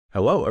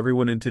Hello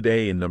everyone, and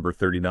today in number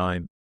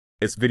 39,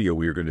 this video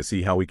we are going to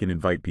see how we can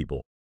invite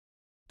people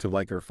to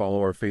like or follow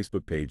our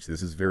Facebook page.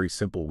 This is very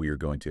simple. We are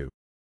going to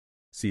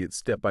see it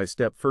step by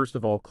step. First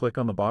of all, click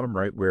on the bottom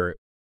right where it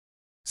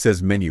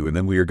says menu, and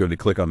then we are going to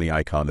click on the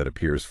icon that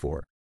appears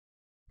for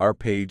our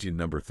page in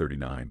number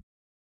 39.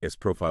 It's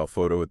profile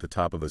photo at the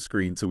top of the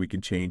screen, so we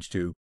can change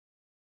to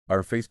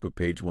our Facebook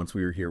page. Once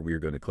we are here, we are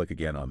going to click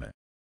again on that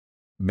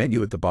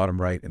menu at the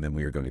bottom right, and then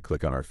we are going to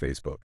click on our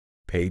Facebook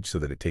page so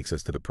that it takes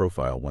us to the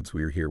profile. Once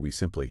we are here, we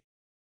simply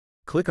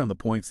click on the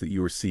points that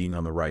you are seeing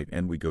on the right,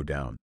 and we go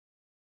down.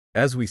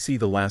 As we see,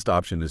 the last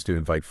option is to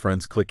invite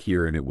friends. Click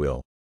here and it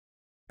will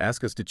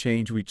ask us to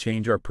change. We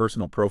change our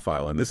personal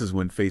profile, and this is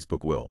when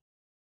Facebook will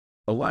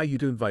allow you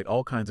to invite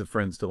all kinds of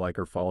friends to like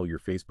or follow your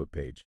Facebook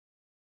page.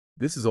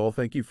 This is all.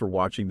 Thank you for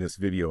watching this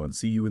video, and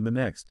see you in the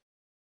next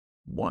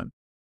one.